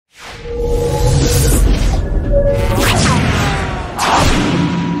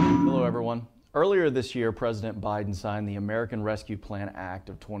this year, President Biden signed the American Rescue Plan Act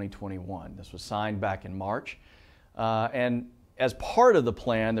of 2021. This was signed back in March. And as part of the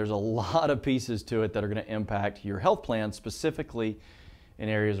plan, there's a lot of pieces to it that are going to impact your health plan, specifically in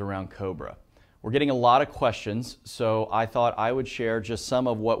areas around COBRA. We're getting a lot of questions, so I thought I would share just some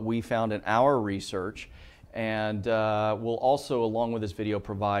of what we found in our research. And we'll also, along with this video,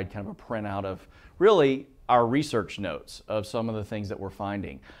 provide kind of a printout of really our research notes of some of the things that we're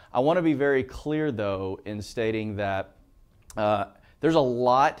finding. I want to be very clear, though, in stating that there's a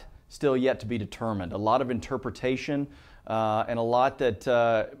lot still yet to be determined, a lot of interpretation, and a lot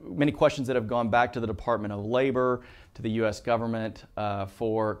that, many questions that have gone back to the Department of Labor, to the U.S. government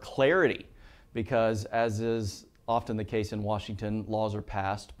for clarity, because as is often the case in Washington, laws are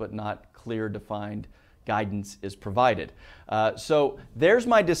passed, but not clear, defined guidance is provided. So there's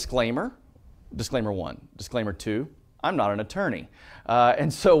my disclaimer. Disclaimer 1. Disclaimer 2, I'm not an attorney.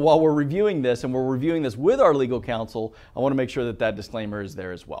 And so while we're reviewing this, and we're reviewing this with our legal counsel, I want to make sure that that disclaimer is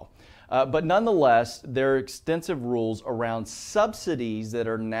there as well. But nonetheless, there are extensive rules around subsidies that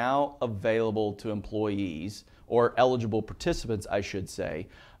are now available to employees, or eligible participants, I should say,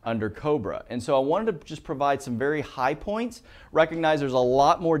 under COBRA. And so I wanted to just provide some very high points. Recognize there's a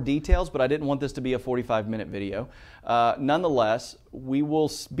lot more details, but I didn't want this to be a 45-minute video. Nonetheless, we will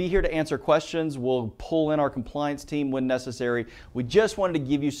be here to answer questions. We'll pull in our compliance team when necessary. We just wanted to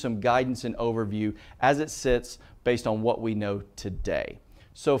give you some guidance and overview as it sits based on what we know today.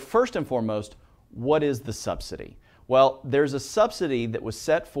 So first and foremost, what is the subsidy? Well, there's a subsidy that was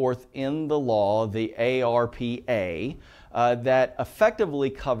set forth in the law, the ARPA, that effectively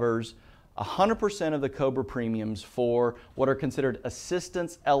covers 100% of the COBRA premiums for what are considered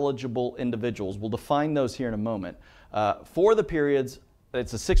assistance-eligible individuals. We'll define those here in a moment. For the periods,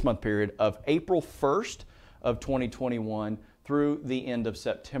 it's a 6-month period, of April 1st of 2021 through the end of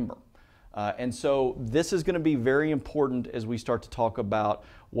September. And so this is going to be very important as we start to talk about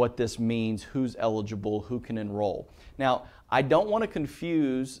what this means, who's eligible, who can enroll. Now, I don't want to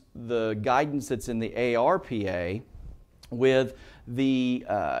confuse the guidance that's in the ARPA with the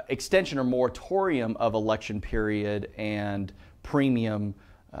extension or moratorium of election period and premium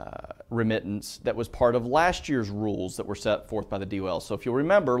remittance that was part of last year's rules that were set forth by the DOL. So if you'll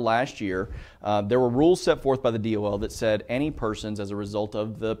remember, last year there were rules set forth by the DOL that said any persons as a result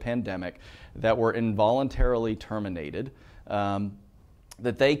of the pandemic that were involuntarily terminated,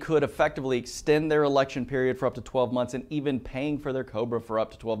 that they could effectively extend their election period for up to 12 months and even paying for their COBRA for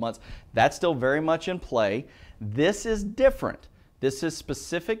up to 12 months. That's still very much in play. This is different. This is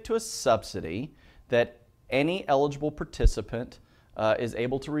specific to a subsidy that any eligible participant is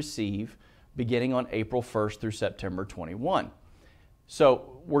able to receive beginning on April 1st through September 21.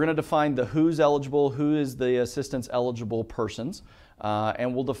 So we're going to define the who's eligible, who is the assistance eligible persons,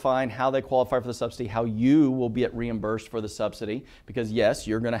 and we'll define how they qualify for the subsidy, how you will get reimbursed for the subsidy, because yes,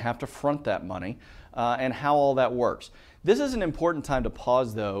 you're going to have to front that money, and how all that works. This is an important time to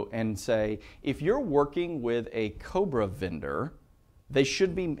pause though and say, if you're working with a COBRA vendor, they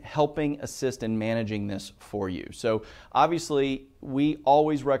should be helping assist in managing this for you. So obviously, we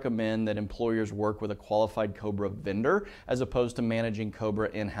always recommend that employers work with a qualified COBRA vendor as opposed to managing COBRA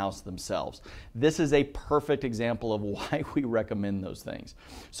in-house themselves. This is a perfect example of why we recommend those things.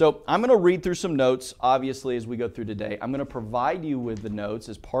 So I'm going to read through some notes, obviously, as we go through today. I'm going to provide you with the notes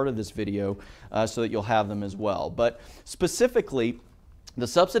as part of this video so that you'll have them as well. But specifically, the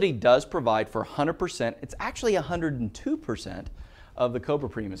subsidy does provide for 100%. It's actually 102% of the COBRA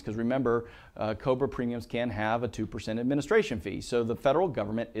premiums, because remember, COBRA premiums can have a 2% administration fee. So the federal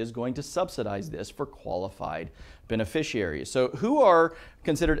government is going to subsidize this for qualified beneficiaries. So who are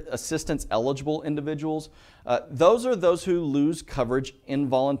considered assistance eligible individuals? Those are those who lose coverage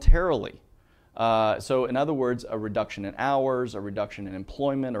involuntarily. So in other words, a reduction in hours, a reduction in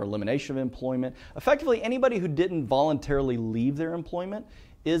employment, or elimination of employment. Effectively, anybody who didn't voluntarily leave their employment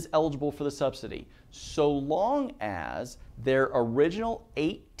is eligible for the subsidy, so long as their original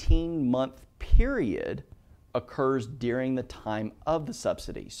 18-month period occurs during the time of the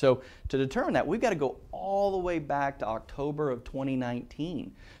subsidy. So to determine that, we've got to go all the way back to October of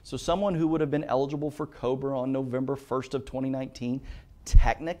 2019. So someone who would have been eligible for COBRA on November 1st of 2019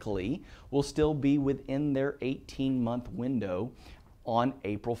 technically will still be within their 18-month window on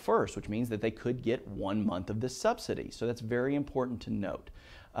April 1st, which means that they could get 1 month of this subsidy. So that's very important to note.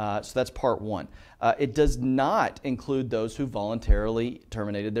 So that's part one. It does not include those who voluntarily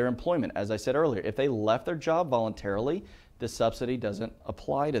terminated their employment. As I said earlier, if they left their job voluntarily, this subsidy doesn't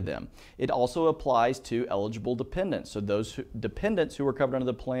apply to them. It also applies to eligible dependents. So those dependents who were covered under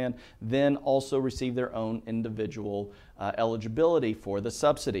the plan then also receive their own individual eligibility for the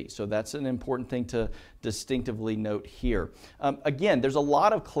subsidy. So that's an important thing to distinctively note here. Again, there's a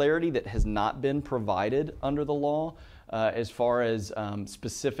lot of clarity that has not been provided under the law as far as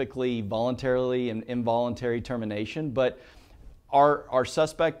specifically voluntarily and involuntary termination, but our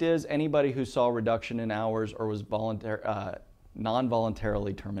suspect is anybody who saw a reduction in hours or was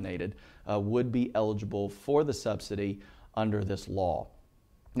non-voluntarily terminated would be eligible for the subsidy under this law.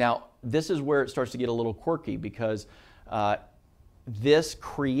 Now, this is where it starts to get a little quirky because this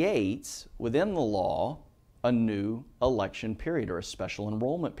creates within the law a new election period or a special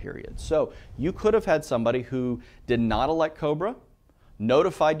enrollment period. So you could have had somebody who did not elect COBRA,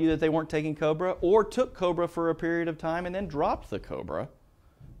 notified you that they weren't taking COBRA, or took COBRA for a period of time and then dropped the COBRA.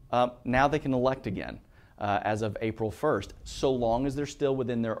 Now they can elect again as of April 1st, so long as they're still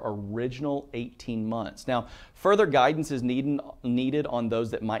within their original 18 months. Now, further guidance is needed on those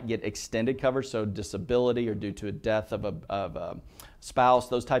that might get extended coverage, so disability or due to a death of a spouse,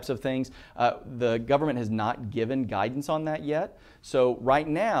 those types of things. The government has not given guidance on that yet. So right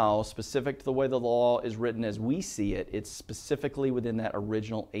now, specific to the way the law is written as we see it, it's specifically within that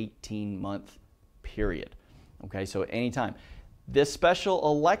original 18-month period. Okay, so at any time. This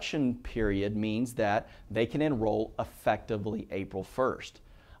special election period means that they can enroll effectively April 1st.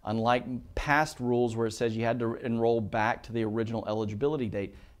 Unlike past rules where it says you had to enroll back to the original eligibility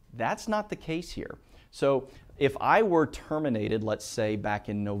date, that's not the case here. So if I were terminated, let's say back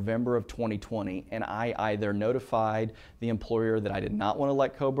in November of 2020, and I either notified the employer that I did not want to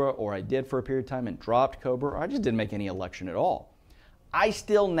elect COBRA, or I did for a period of time and dropped COBRA, or I just didn't make any election at all, I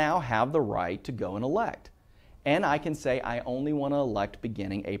still now have the right to go and elect. And I can say I only want to elect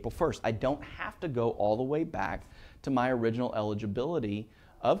beginning April 1st. I don't have to go all the way back to my original eligibility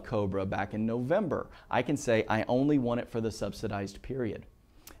of COBRA back in November. I can say I only want it for the subsidized period.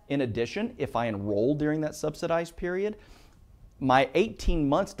 In addition, if I enroll during that subsidized period, my 18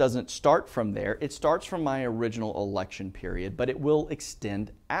 months doesn't start from there. It starts from my original election period, but it will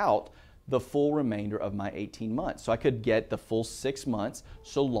extend out the full remainder of my 18 months. So I could get the full 6 months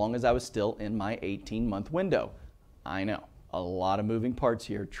so long as I was still in my 18-month window. I know, a lot of moving parts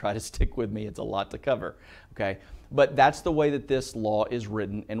here. Try to stick with me. It's a lot to cover, okay? But that's the way that this law is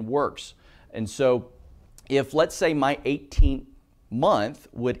written and works. And so if, let's say, my 18th month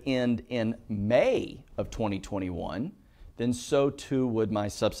would end in May of 2021, then so too would my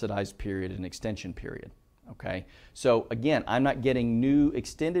subsidized period and extension period. Okay, so again, I'm not getting new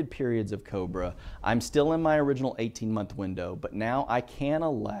extended periods of COBRA. I'm still in my original 18-month window, but now I can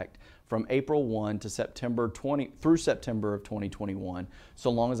elect from April 1 to September 20 through September of 2021, so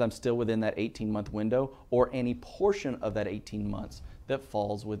long as I'm still within that 18-month window or any portion of that 18 months that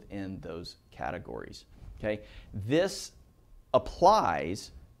falls within those categories. Okay, this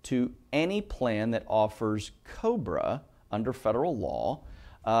applies to any plan that offers COBRA under federal law.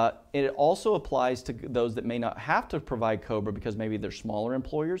 It also applies to those that may not have to provide COBRA because maybe they're smaller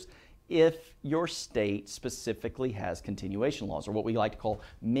employers if your state specifically has continuation laws, or what we like to call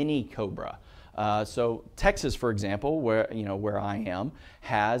mini COBRA. So Texas, for example, where I am,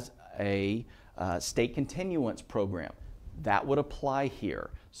 has a state continuance program. That would apply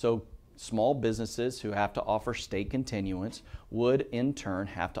here. So small businesses who have to offer state continuance would in turn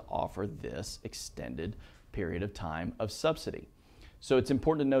have to offer this extended period of time of subsidy. So it's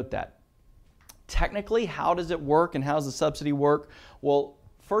important to note that. Technically, how does it work and how does the subsidy work? Well,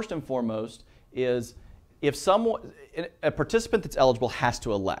 first and foremost is if a participant that's eligible has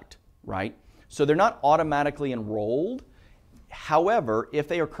to elect, right? So they're not automatically enrolled. However, if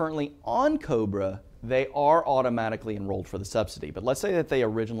they are currently on COBRA, they are automatically enrolled for the subsidy. But let's say that they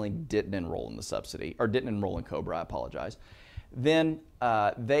originally didn't enroll in the subsidy, or didn't enroll in COBRA, I apologize. Then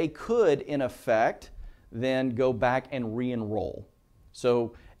they could, in effect, then go back and re-enroll.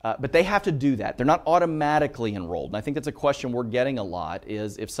 So, but they have to do that. They're not automatically enrolled. And I think that's a question we're getting a lot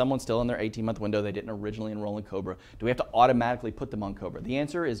is if someone's still in their 18-month window, they didn't originally enroll in COBRA, do we have to automatically put them on COBRA? The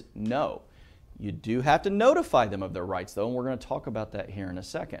answer is no. You do have to notify them of their rights, though, and we're going to talk about that here in a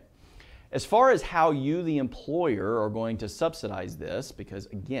second. As far as how you, the employer, are going to subsidize this, because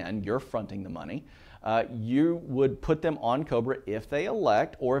again, you're fronting the money, you would put them on COBRA if they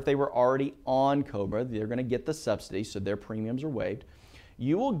elect, or if they were already on COBRA, they're going to get the subsidy, so their premiums are waived.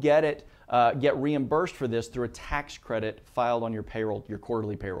 You will get reimbursed for this through a tax credit filed on your payroll, your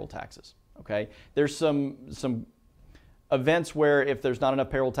quarterly payroll taxes. Okay, there's some events where if there's not enough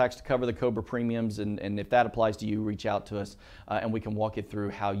payroll tax to cover the COBRA premiums, and if that applies to you, reach out to us and we can walk you through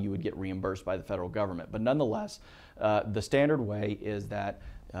how you would get reimbursed by the federal government. But nonetheless, the standard way is that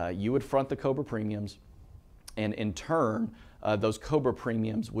you would front the COBRA premiums, and in turn, those COBRA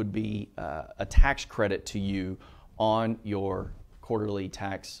premiums would be a tax credit to you on your quarterly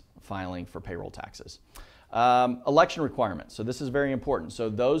tax filing for payroll taxes. Election requirements. So this is very important. So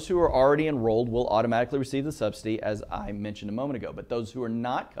those who are already enrolled will automatically receive the subsidy, as I mentioned a moment ago. But those who are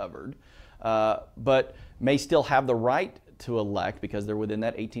not covered, but may still have the right to elect because they're within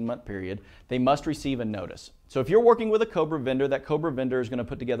that 18-month period, they must receive a notice. So if you're working with a COBRA vendor, that COBRA vendor is going to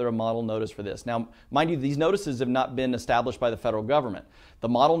put together a model notice for this. Now, mind you, these notices have not been established by the federal government. The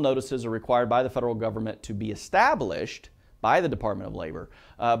model notices are required by the federal government to be established by the Department of Labor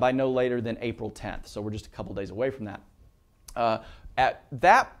by no later than April 10th. So we're just a couple days away from that. At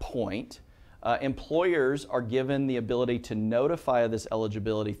that point, employers are given the ability to notify this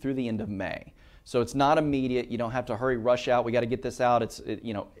eligibility through the end of May. So it's not immediate. You don't have to hurry, rush out. We got to get this out.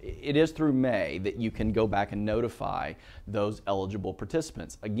 It is through May that you can go back and notify those eligible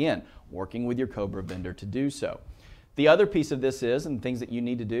participants. Again, working with your COBRA vendor to do so. The other piece of this is, and things that you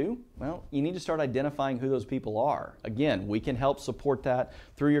need to do, well, you need to start identifying who those people are. Again, we can help support that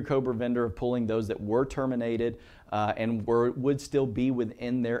through your COBRA vendor of pulling those that were terminated and would still be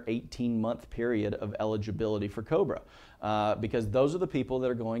within their 18-month period of eligibility for COBRA. Because those are the people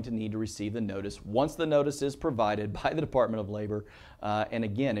that are going to need to receive the notice once the notice is provided by the Department of Labor. And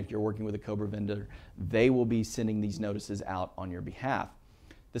again, if you're working with a COBRA vendor, they will be sending these notices out on your behalf.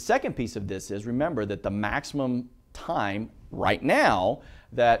 The second piece of this is, remember that the maximum time right now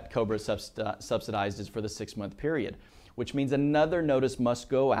that COBRA is subsidized is for the 6-month period, which means another notice must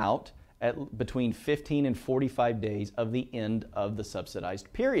go out at between 15 and 45 days of the end of the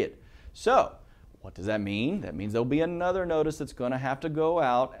subsidized period. So what does that mean? That means there'll be another notice that's going to have to go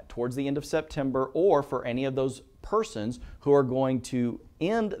out towards the end of September, or for any of those persons who are going to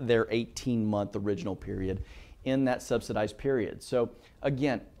end their 18-month original period in that subsidized period. So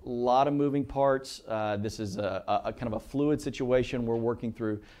again, a lot of moving parts. This is a kind of a fluid situation we're working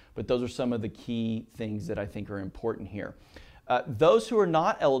through, but those are some of the key things that I think are important here. Those who are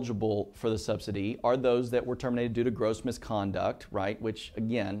not eligible for the subsidy are those that were terminated due to gross misconduct, right? Which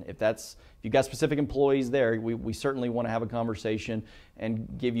again, if you've got specific employees there, we certainly want to have a conversation and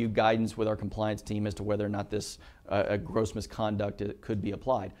give you guidance with our compliance team as to whether or not this gross misconduct could be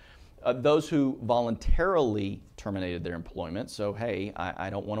applied. Those who voluntarily terminated their employment, so hey,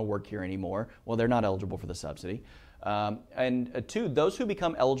 I don't want to work here anymore, well, they're not eligible for the subsidy. And two, those who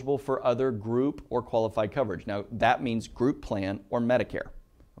become eligible for other group or qualified coverage. Now, that means group plan or Medicare,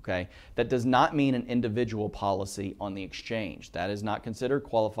 okay? That does not mean an individual policy on the exchange. That is not considered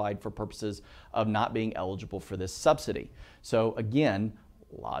qualified for purposes of not being eligible for this subsidy. So again,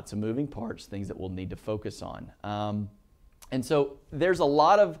 lots of moving parts, things that we'll need to focus on. And so there's a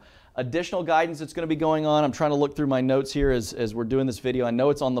lot of additional guidance that's going to be going on. I'm trying to look through my notes here as we're doing this video. I know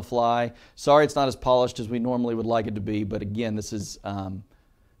it's on the fly. Sorry it's not as polished as we normally would like it to be, but again, this is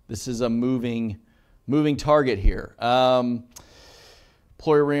a moving target here.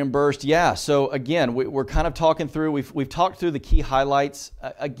 Employer reimbursed, yeah. So again, we're kind of talking through, we've talked through the key highlights.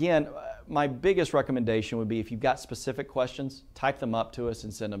 Again, my biggest recommendation would be if you've got specific questions, type them up to us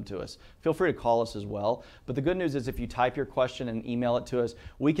and send them to us. Feel free to call us as well. But the good news is if you type your question and email it to us,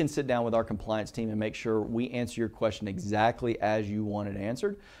 we can sit down with our compliance team and make sure we answer your question exactly as you want it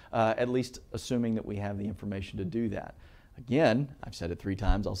answered, at least assuming that we have the information to do that. Again, I've said it 3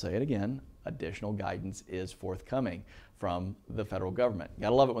 times, I'll say it again, additional guidance is forthcoming from the federal government. You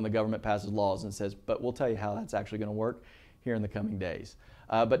gotta love it when the government passes laws and says, but we'll tell you how that's actually gonna work here in the coming days.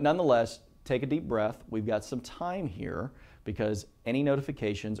 But nonetheless, take a deep breath. We've got some time here because any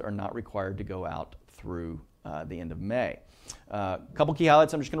notifications are not required to go out through the end of May. A couple key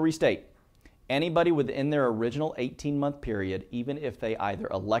highlights I'm just going to restate. Anybody within their original 18-month period, even if they either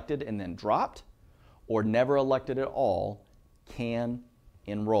elected and then dropped or never elected at all, can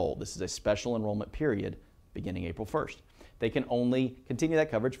enroll. This is a special enrollment period beginning April 1st. They can only continue that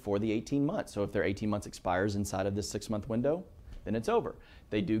coverage for the 18 months. So if their 18 months expires inside of this 6-month window, then it's over.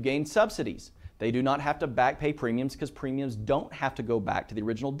 They do gain subsidies. They do not have to back pay premiums because premiums don't have to go back to the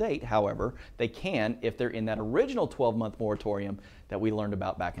original date. However, they can if they're in that original 12-month moratorium that we learned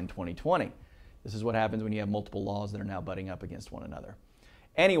about back in 2020. This is what happens when you have multiple laws that are now butting up against one another.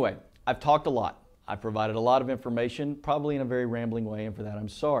 Anyway, I've talked a lot. I've provided a lot of information, probably in a very rambling way, and for that I'm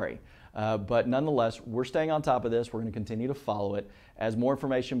sorry. But nonetheless, we're staying on top of this. We're going to continue to follow it. As more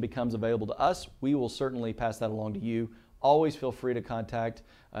information becomes available to us, we will certainly pass that along to you. Always feel free to contact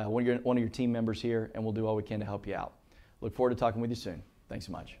one of your team members here, and we'll do all we can to help you out. Look forward to talking with you soon. Thanks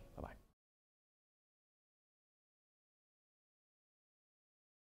so much.